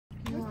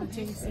Come on,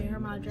 Cece, her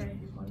madre.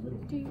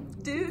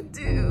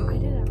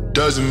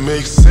 Doesn't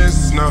make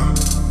sense now.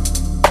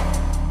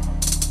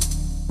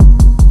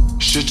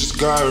 Shit just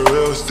got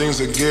real,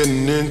 things are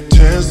getting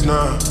intense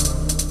now.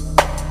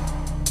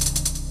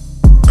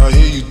 I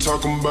hear you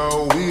talking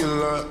about we a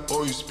lot,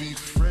 or you speak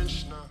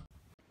French now.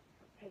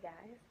 Hey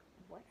guys,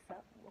 what's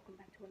up? Welcome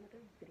back to another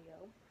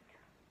video.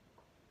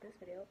 This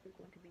video is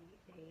going to be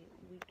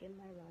a week in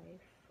my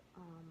life,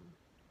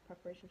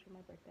 preparations for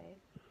my birthday,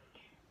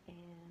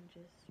 and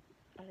just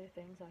other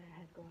things that I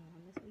had going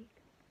on this week.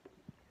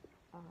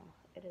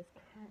 It is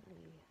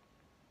currently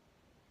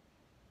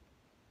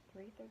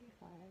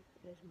 3:35.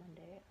 It is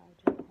Monday. I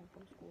just got home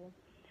from school.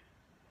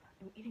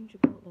 I'm eating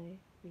Chipotle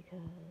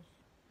because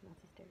not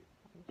sister,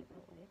 I'm eating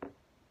Chipotle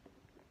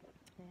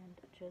and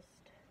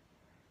just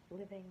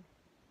living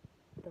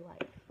the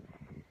life.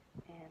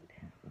 And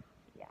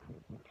yeah,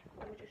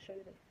 let me just show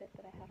you the fit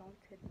that I had on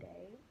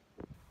today.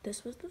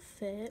 This was the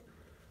fit.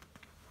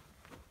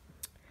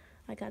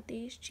 I got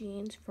these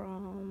jeans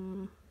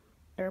from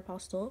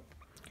Aeropostale,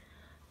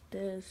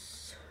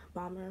 this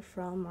bomber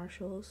from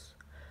Marshalls,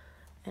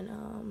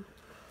 and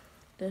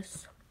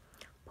this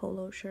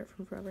polo shirt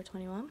from Forever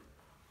 21, and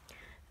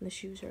the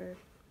shoes are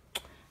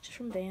just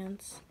from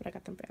Vans, but I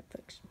got them for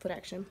Foot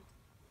Action.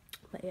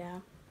 But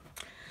yeah,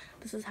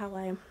 this is how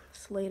I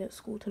slayed at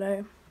school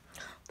today.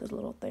 This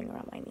little thing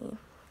around my knee.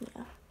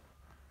 Yeah.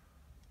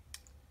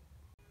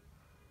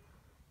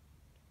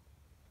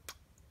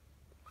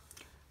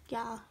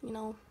 Yeah, you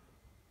know,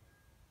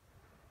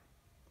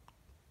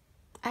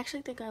 I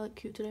actually think I look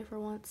cute today for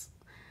once.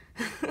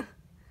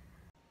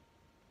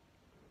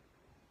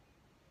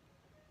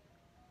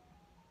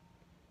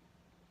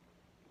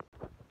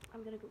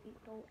 I'm gonna go eat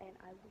though, and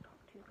I will talk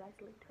to you guys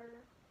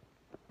later.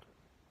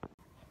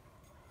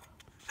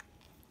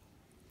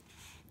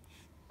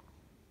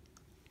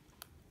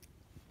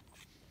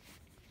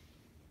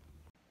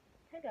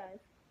 Hey guys,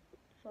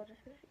 so I just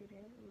finished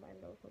eating. My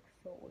nose looks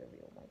so oily,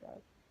 oh my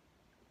god.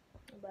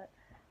 But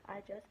I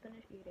just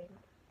finished eating,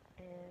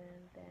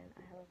 and then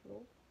I have a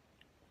little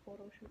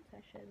photo shoot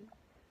session.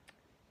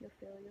 You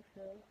feel.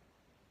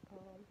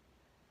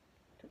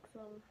 Took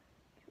some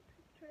cute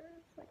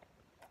pictures, like,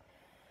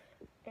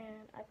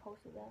 and I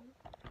posted them.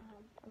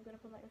 I'm gonna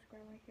put my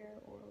Instagram right here,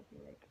 or it'll be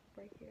like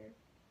right here.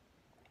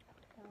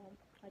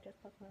 I just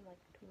posted them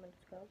like 2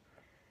 minutes ago.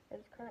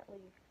 It's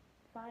currently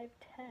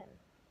 5:10.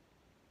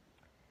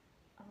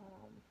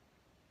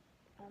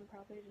 I'm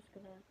probably just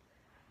gonna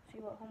see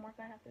what homework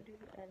I have to do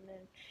and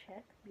then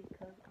check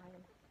because I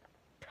am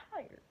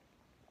tired.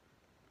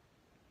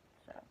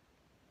 So,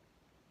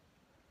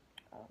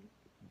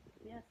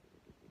 yes.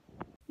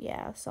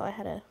 Yeah, so I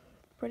had a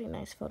pretty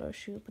nice photo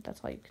shoot, but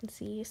that's all you can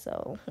see,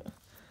 so.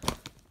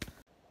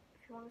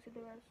 If you want to see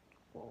the rest,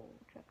 go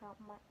check out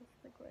my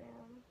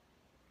Instagram.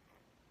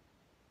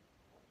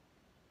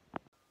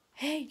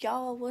 Hey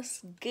y'all,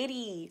 what's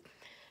goody?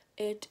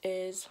 It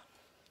is,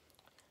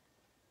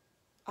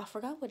 I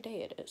forgot what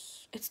day it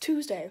is. It's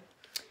Tuesday,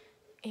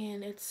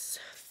 and it's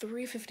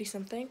 3:50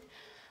 something.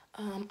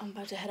 I'm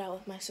about to head out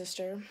with my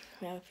sister.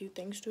 We have a few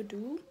things to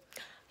do.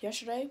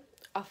 Yesterday,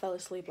 I fell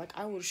asleep. Like,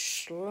 I was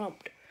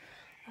slumped.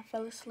 I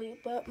fell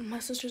asleep, but my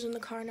sister's in the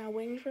car now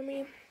waiting for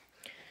me.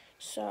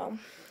 So,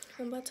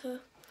 I'm about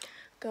to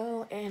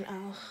go, and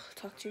I'll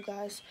talk to you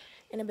guys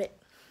in a bit.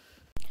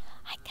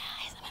 Hi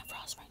guys, I'm at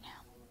Ross right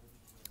now.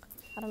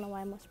 I don't know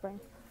why I'm whispering,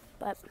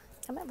 but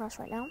I'm at Ross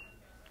right now.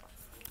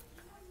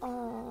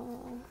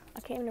 I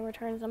came to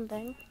return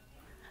something,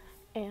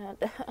 and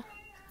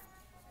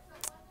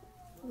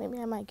maybe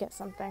I might get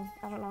something.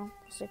 I don't know.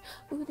 We'll see.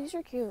 Ooh, these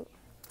are cute.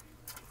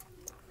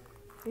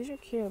 These are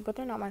cute, but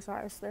they're not my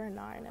size. They're a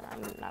 9, and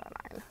I'm not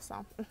a 9,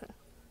 so.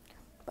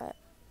 But,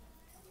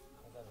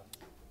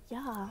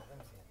 yeah.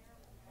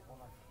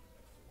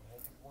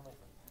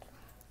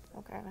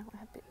 Okay, I don't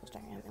have people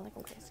staring at me like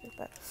I'm crazy,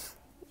 but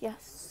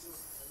yes.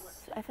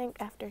 I think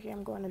after here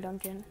I'm going to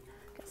Dunkin',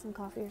 get some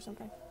coffee or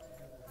something.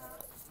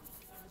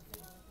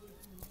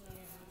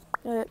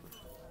 But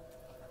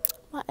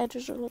my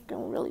edges are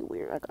looking really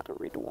weird. I gotta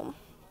redo them.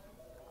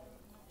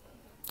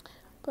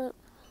 But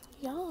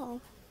yeah,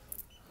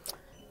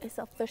 it's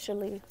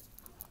officially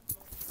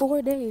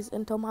 4 days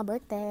until my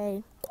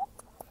birthday.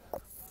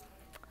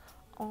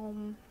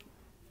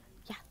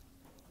 Yeah.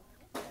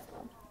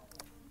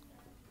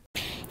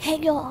 Hey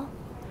y'all.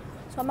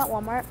 So I'm at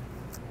Walmart.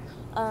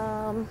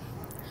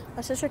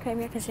 My sister came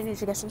here because she needs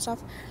to get some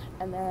stuff,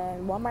 and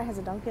then Walmart has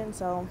a Dunkin',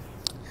 so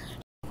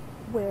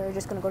we're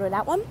just gonna go to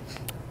that one.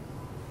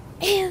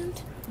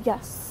 And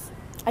yes,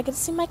 I get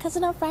to see my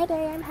cousin on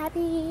Friday. I'm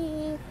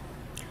happy.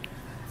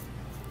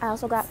 I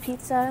also got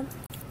pizza.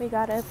 We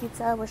got a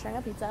pizza. We're sharing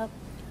a pizza.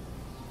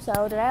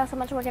 So did I have so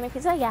much we're getting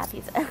pizza? Yeah,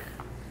 pizza.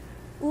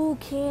 Ooh,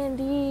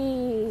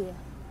 candy.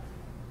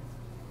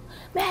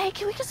 May,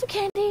 can we get some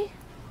candy?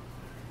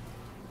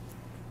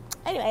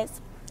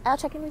 Anyways, I'll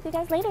check in with you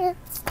guys later.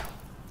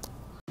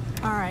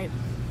 All right.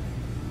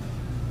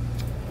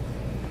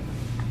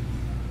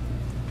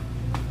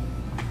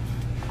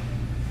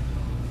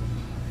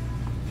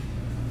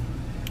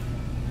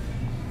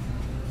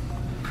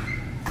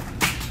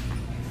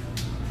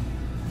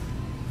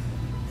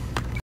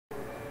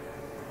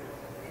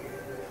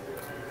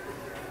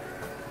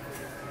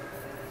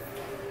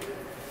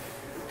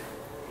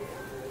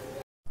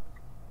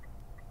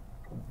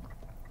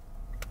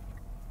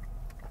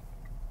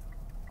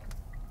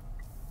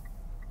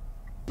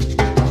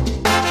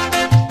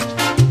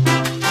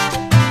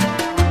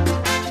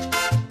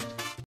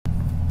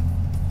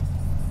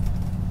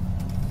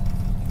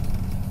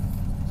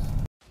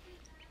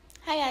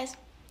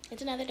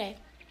 It's another day.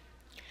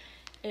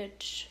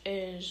 It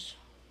is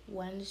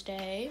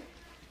Wednesday,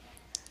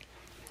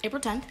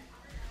 April 10th.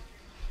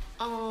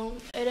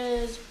 It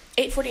is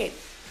 8:48,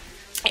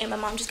 and my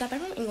mom just got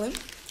back from England,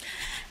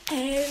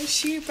 and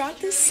she brought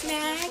the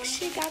snacks.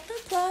 She got the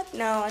plug.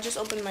 No, I just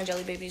opened my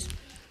Jelly Babies.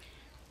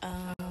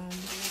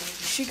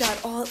 She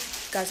got all,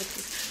 guys,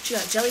 she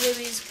got Jelly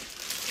Babies,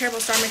 Haribo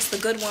Star Mix, the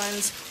good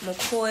ones,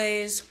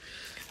 McCoy's,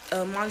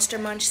 Monster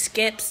Munch,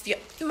 Skips. Yeah,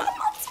 my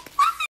mom's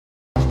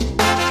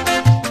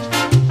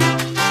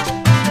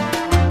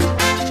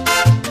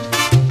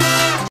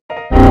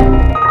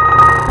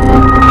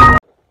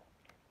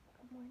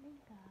Good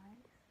morning,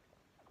 guys.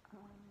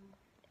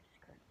 It's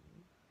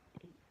currently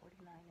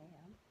 8:49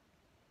 a.m.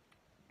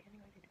 I'm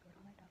getting ready to go to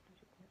my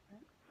doctor's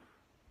appointment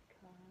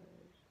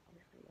because,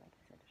 obviously, like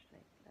I said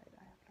yesterday,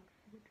 I have no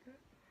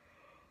furniture.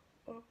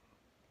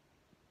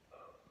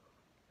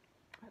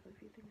 I have a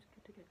few things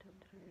to get done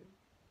today.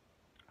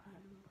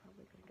 I'm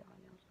probably gonna get my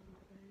nails done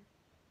today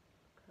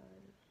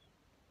because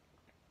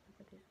my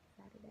birthday's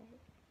Saturday.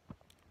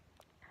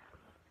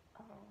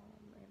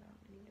 And I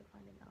need to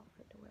find an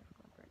outfit to wear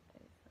for my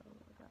birthday, so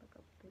I got a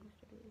couple things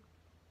to do.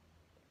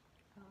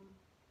 Yeah.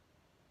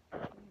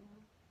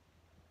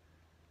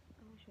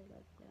 Let me show you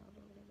guys the nails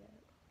I'm gonna get.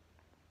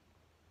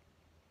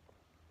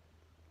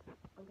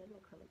 I'm getting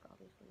acrylic,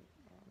 obviously,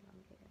 and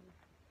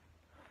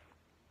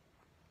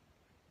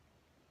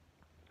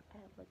I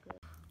have like a...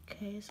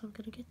 Okay, so I'm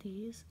gonna get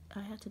these.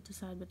 I had to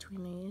decide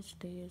between these,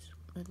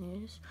 and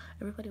these.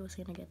 Everybody was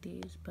saying to get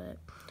these, but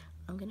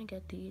I'm gonna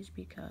get these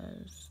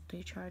because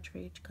they charge for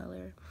each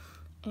color,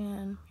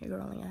 and your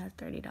girl only has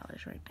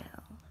 $30 right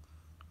now.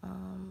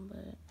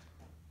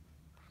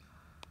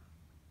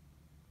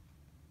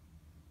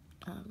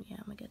 Yeah,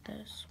 I'm gonna get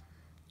this.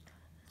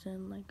 It's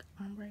in like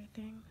ombre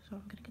thing, so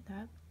I'm gonna get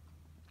that.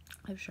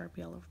 I have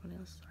Sharpie all over my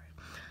nails, sorry,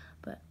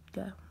 but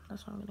yeah,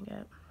 that's what I'm gonna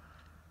get.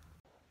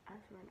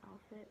 As for an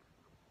outfit,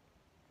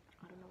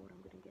 I don't know what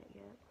I'm gonna get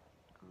yet.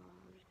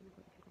 I'm just gonna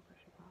go to the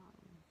pressure pot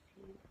and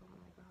see. Oh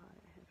my god,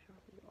 I have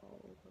Sharpie all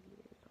over me.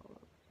 It's all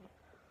over.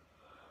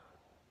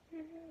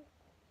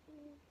 So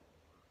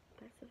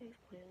that's today's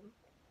plan.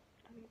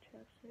 I need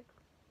chapstick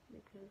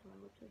because my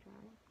lips are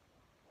dry.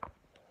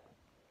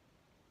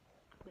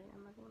 But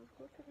I'm not going to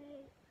school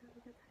today because I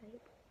got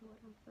hype and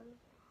what I'm stuff.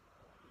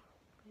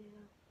 But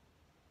yeah.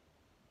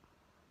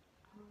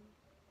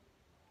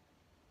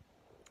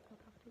 I'll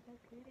talk to you guys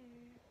later.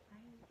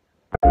 Bye.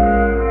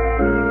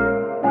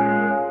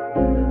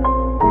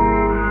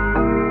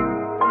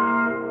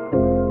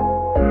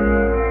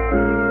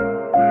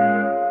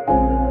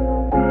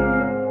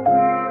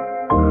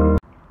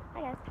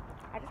 Hi guys,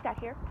 I just got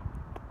here.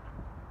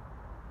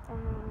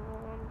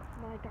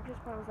 My doctor's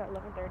appointment was at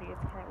 11:30.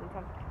 It's currently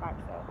 10:55,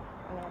 so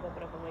I'm gonna have a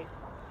bit of a wait.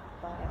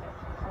 But I'll talk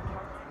to you guys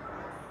soon.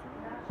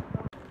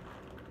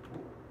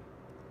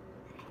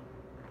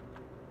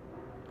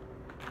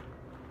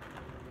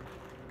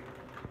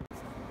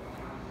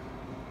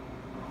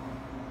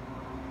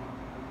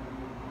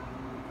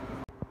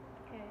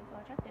 Okay, so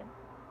I checked in.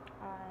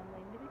 I'm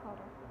waiting to be called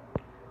in.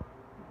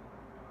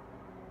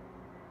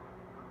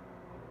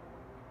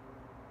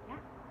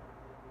 Yeah.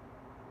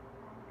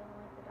 I don't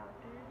like the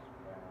doctors,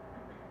 but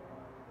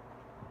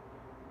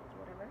it's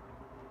whatever.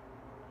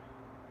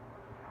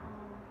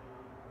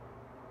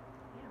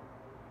 Yeah.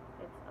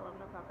 It's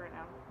 11 o'clock right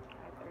now.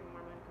 I have 30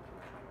 more minutes until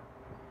my appointment.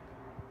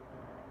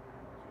 But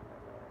I will see you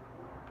guys later.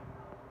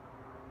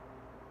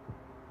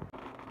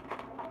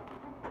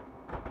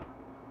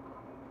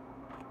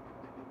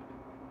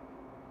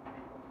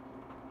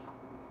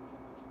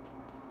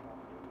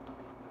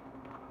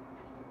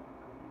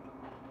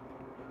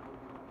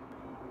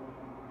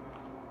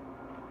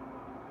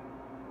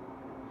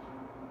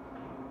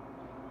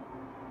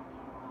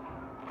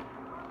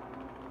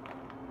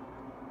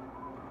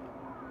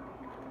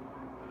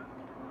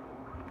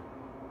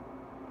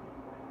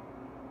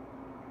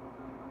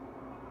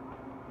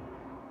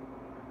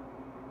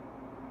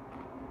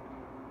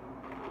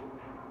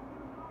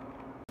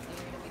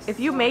 If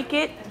you make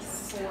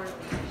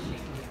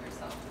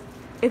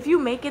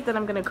it, then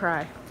I'm gonna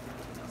cry.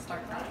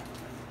 Start crying.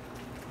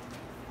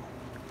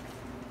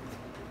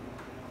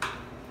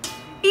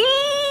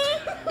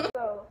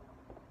 So,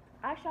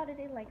 I shot it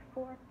in like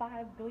 4 or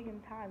 5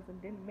 billion times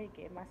and didn't make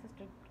it. My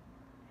sister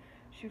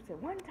shoots it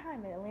one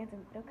time and it lands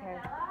in,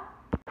 okay.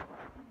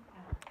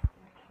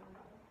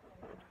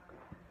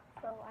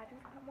 So, I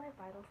just got my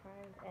vital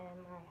signs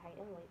and my height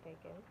and weight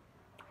taken.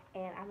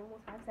 And I'm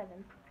almost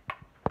 5'7".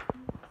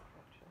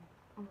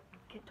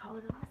 Get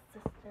taller than my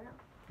sister.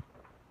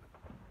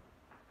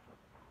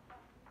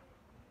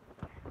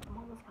 I'm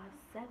almost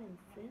 5'7",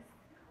 sis.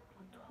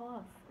 I'm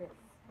tall, sis.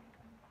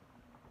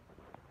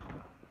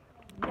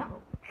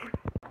 No.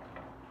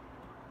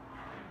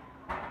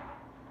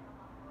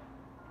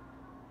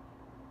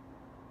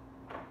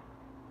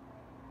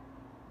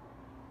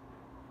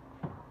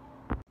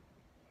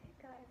 Hey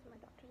guys, my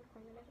doctor's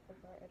appointment is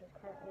over. It is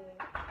currently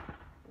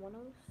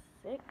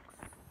 1:06.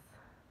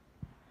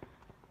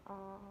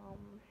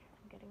 I'm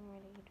getting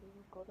ready to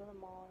go to the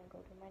mall and go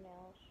do my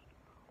nails.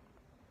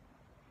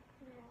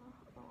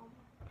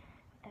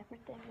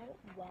 Everything went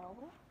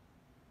well.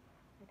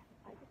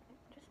 I just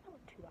spent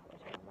 2 hours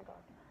here, oh my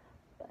god.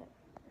 But,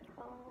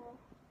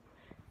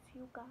 see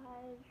you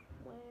guys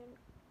when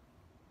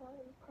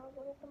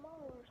probably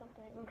tomorrow or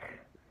something.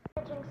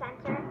 Imaging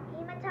Center,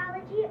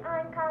 Hematology,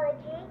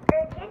 Oncology,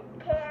 Urgent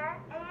Care,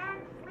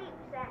 and Sleep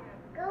Center.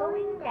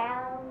 Going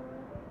down.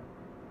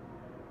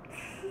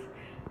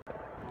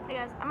 Hey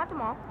guys, I'm at the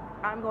mall.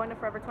 I'm going to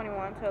Forever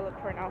 21 to look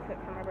for an outfit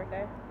for my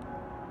birthday.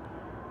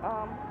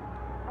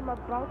 I'm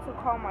about to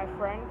call my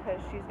friend because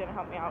she's gonna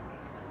help me out.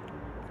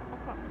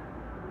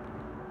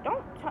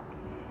 Don't tell.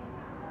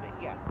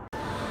 But yeah.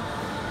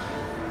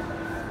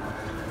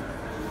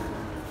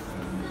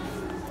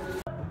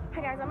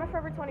 Hey guys, I'm at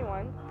Forever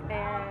 21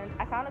 and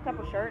I found a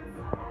couple shirts.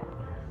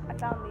 I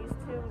found these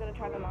two. I'm gonna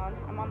try them on.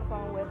 I'm on the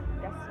phone with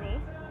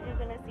Destiny. You're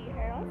gonna see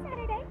her on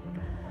Saturday.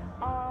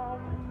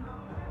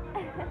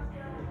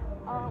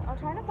 I'm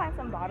trying to find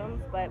some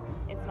bottoms, but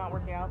it's not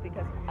working out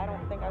because I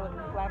don't think I look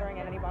flattering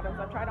in any bottoms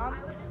I've tried on.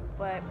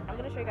 But I'm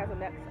gonna show you guys the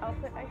next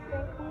outfit, I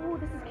think. Ooh,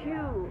 this is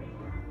cute.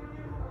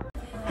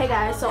 Hey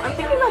guys, so I'm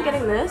thinking about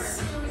getting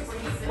this.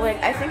 Like,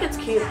 I think it's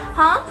cute.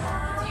 Huh?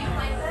 Do you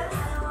like this?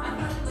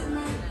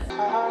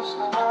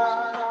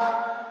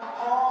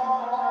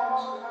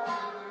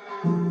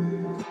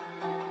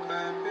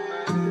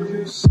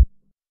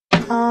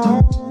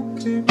 I'll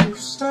keep you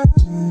safe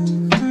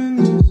in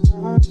this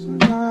heart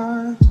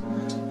tonight.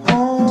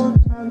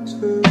 Hold on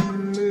to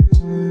me,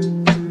 baby.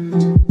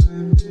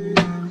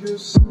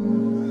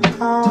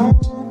 I'll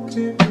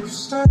keep you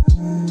safe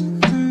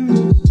in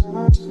this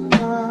heart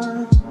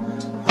tonight.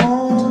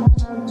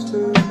 Hold on to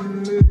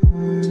me,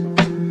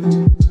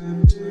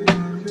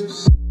 baby.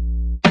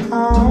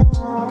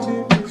 I'll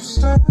keep you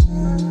safe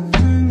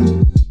in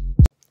this.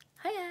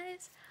 Hi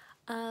guys.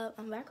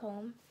 I'm back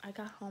home. I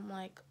got home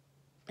like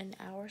an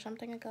hour or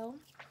something ago.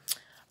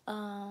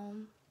 I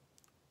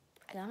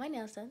got my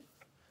nails done.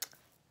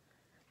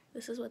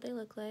 This is what they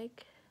look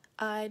like.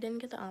 I didn't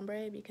get the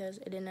ombre because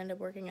it didn't end up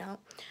working out,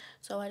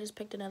 so I just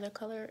picked another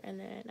color and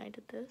then I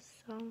did this.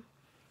 So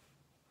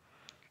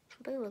that's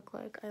what they look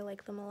like. I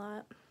like them a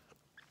lot.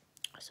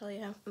 So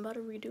yeah, I'm about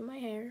to redo my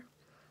hair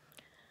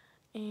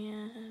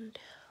and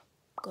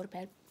go to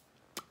bed.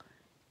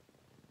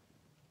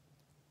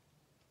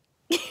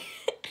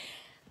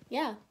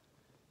 Yeah.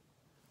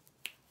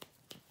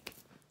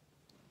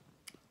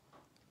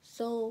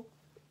 So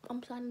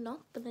I'm signing off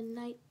for the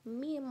night.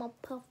 Me and my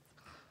puff.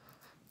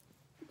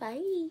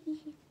 Bye.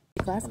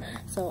 Class.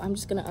 So I'm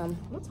just gonna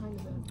What time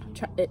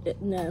is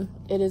it? No,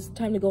 it is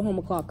time to go home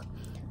o'clock.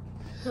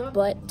 Huh?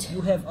 But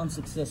You have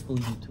unsuccessful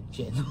YouTube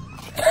channel.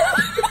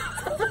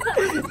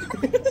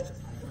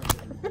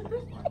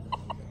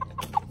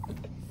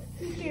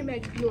 Here,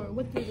 Metzger,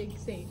 what did they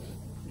say?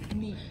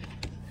 Me.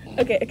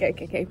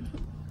 okay.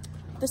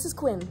 This is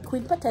Queen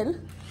Patel.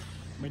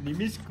 My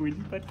name is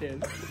Queen Patel.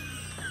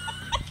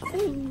 I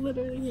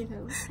literally hate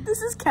him.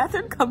 This is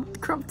Catherine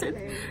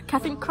Crumpton.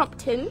 Catherine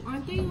Crumpton.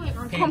 Aren't they like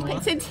our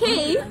Crumpton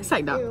tea.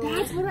 Side up.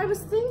 That's what I was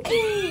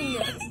thinking.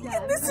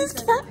 This is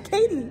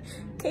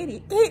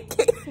Katie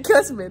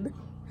Guzman.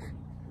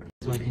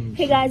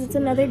 Hey guys, it's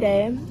another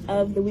day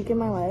of the week in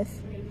my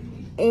life,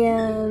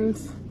 and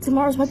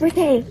tomorrow's my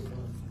birthday.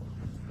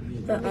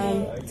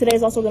 But, today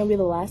is also going to be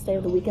the last day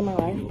of the week in my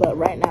life, but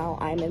right now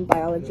I'm in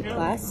biology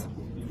class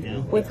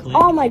with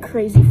all my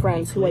crazy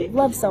friends who I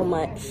love so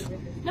much.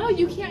 No,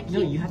 you can't keep.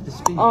 No, you have to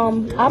spin.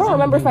 I don't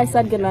remember if I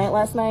said goodnight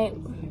last night.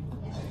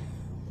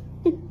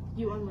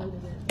 You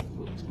unloaded it.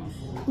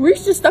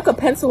 Reese just stuck a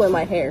pencil in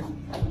my hair.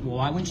 Well,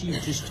 why wouldn't you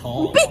just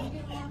talk?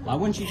 Why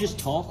wouldn't you just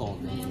talk all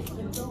day?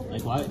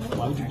 Like, why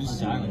would you be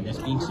silent? That's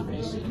being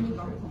submissive.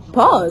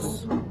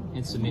 Pause.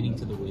 And submitting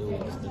to the will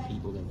of the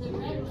people that do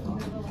it.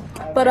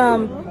 But,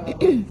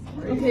 Okay,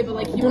 but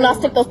like do not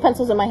stick those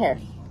pencils in my hair.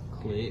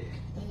 Click.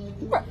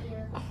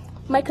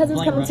 My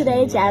cousin's coming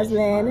today,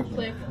 Jasmine.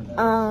 Click.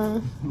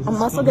 I'm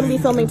also going to be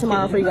filming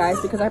tomorrow for you guys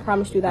because I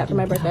promised you that for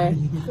my birthday.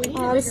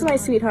 This is my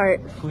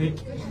sweetheart. Click.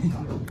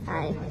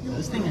 Hi.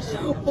 This thing is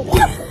so...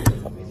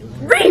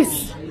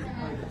 Reese!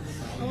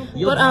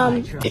 But,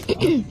 I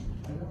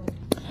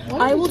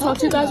will talk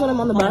to you guys when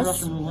I'm on the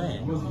bus.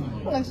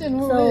 Russian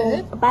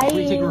roulette. So, bye.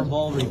 We take a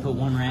revolver, you put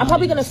one round. I'm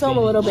probably going to film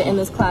a little bit in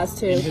this class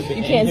too. You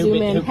can't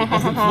zoom in.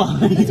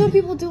 That's what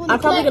people do in the I'm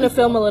probably going to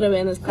film a little bit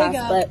in this class,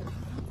 but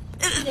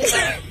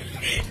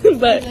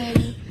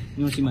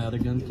You want to see my other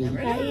gun, kid?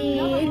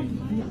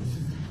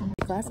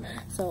 class.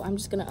 So I'm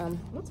just gonna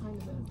What time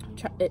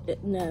is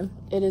it? no,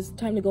 it is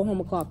time to go home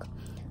o'clock.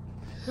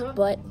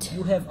 But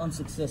You have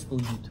unsuccessful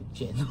YouTube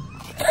channel.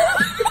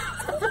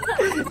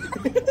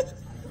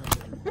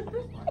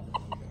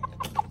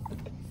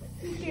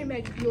 Here,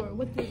 Metzger,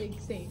 what did they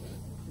say?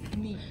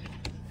 Me.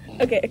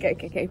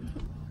 okay.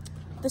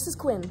 This is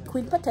Queen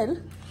Patel.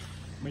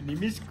 My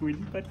name is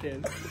Queen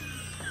Patel.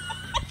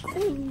 I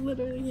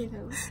literally hate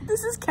him.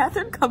 This is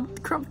Catherine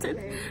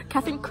Crumpton.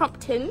 Catherine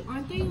Crumpton.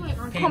 Aren't they like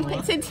our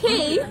Crumpton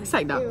tea.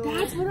 Side up.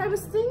 That's what I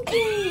was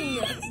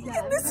thinking.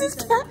 This is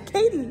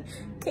Katie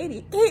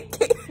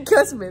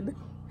Guzman.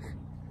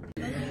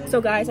 So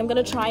guys, I'm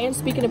gonna try and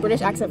speak in a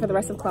British accent for the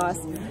rest of class.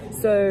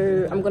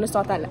 So I'm gonna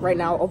start that right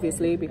now,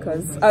 obviously,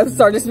 because I've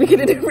started speaking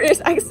in a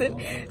British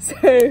accent.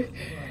 So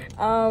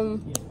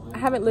I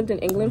haven't lived in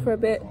England for a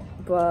bit,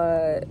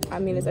 but I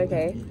mean, it's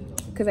okay,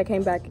 because I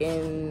came back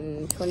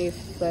in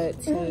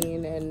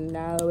 2013 and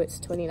now it's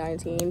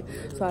 2019.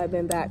 So I've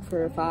been back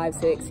for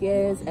 5-6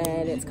 years,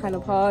 and it's kind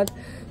of hard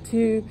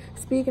to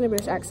speak in a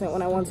British accent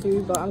when I want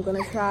to, but I'm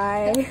gonna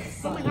try.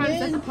 Oh my god, is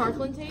that the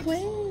Parkland tape?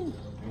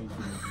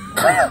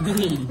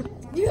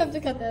 You have to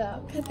cut that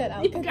out. Cut that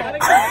out. Cut that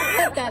out.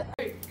 Cut that out.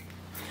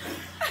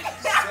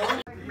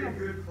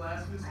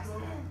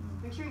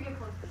 Make sure you get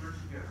close.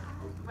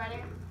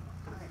 Ready?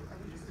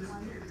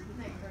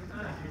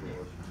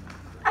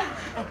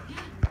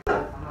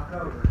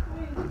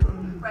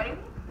 Ready?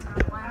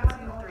 1,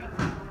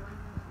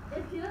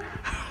 2, 3.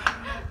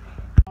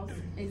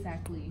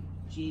 Exactly.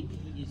 JP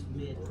is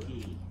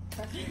Metzger.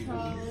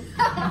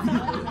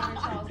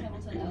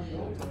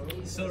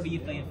 Sorry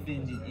if I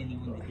offended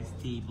anyone at this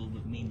table,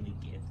 but mainly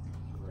Gift.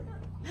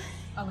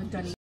 Oh, and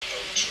Dunny.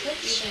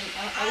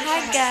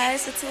 Hi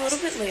guys, it's a little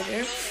bit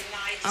later.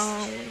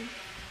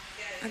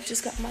 I've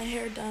just got my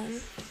hair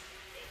done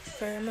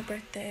for my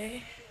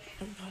birthday.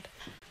 Oh god,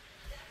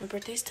 my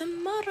birthday's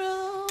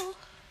tomorrow.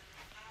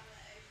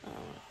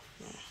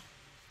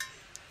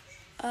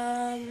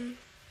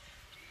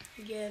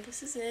 Yeah,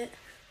 this is it.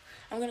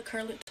 I'm gonna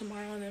curl it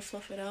tomorrow and then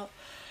fluff it out,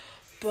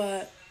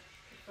 but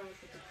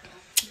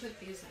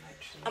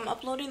I'm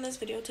uploading this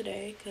video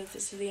today because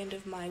this is the end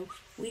of my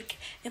week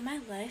in my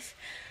life,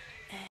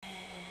 and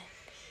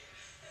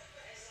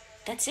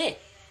that's it.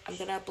 I'm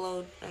gonna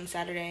upload on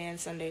Saturday and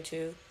Sunday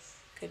too,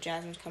 because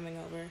Jasmine's coming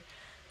over,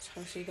 so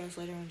I'll see you guys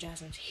later when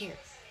Jasmine's here.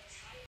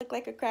 I look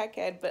like a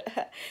crackhead, but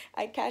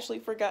I casually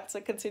forgot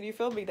to continue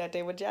filming that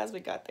day when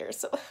Jasmine got there,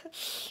 so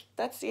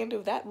that's the end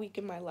of that week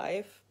in my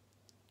life.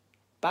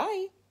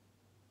 Bye.